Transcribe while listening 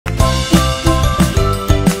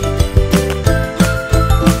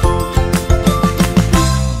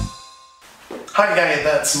Hi guys,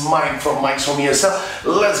 that's Mike from Mike's from ESL.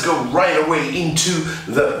 Let's go right away into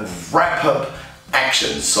the wrap-up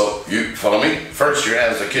action. So you follow me. First you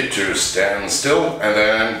ask the kid to stand still and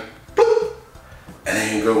then boop. And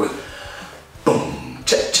then you go with boom,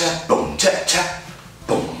 cha-cha, boom, cha-cha,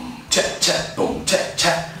 boom, cha-cha, boom,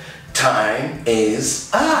 cha-cha. Time is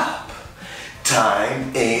up.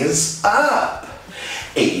 Time is up.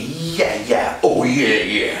 Hey, yeah, yeah, oh yeah,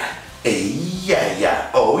 yeah. Hey, yeah,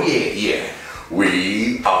 yeah, oh yeah, yeah.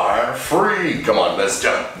 We are free. Come on, let's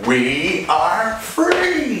jump. We are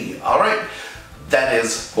free. All right. That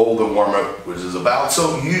is all the warm-up which is about.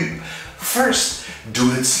 So you first do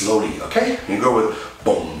it slowly, okay? You go with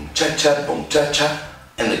boom, cha-cha, boom, cha-cha.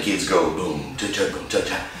 And the kids go boom, cha-cha, boom,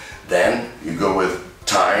 cha-cha. Then you go with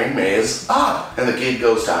time is up. And the kid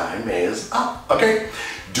goes time is up, okay?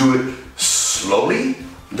 Do it slowly.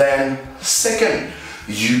 Then second,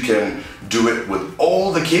 you can do it with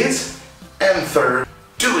all the kids. And third,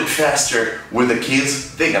 do it faster with the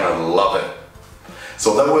kids. They're gonna love it.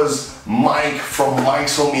 So that was Mike from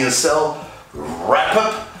Mike's Home ESL. Wrap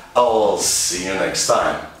up. I'll see you next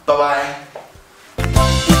time. Bye-bye.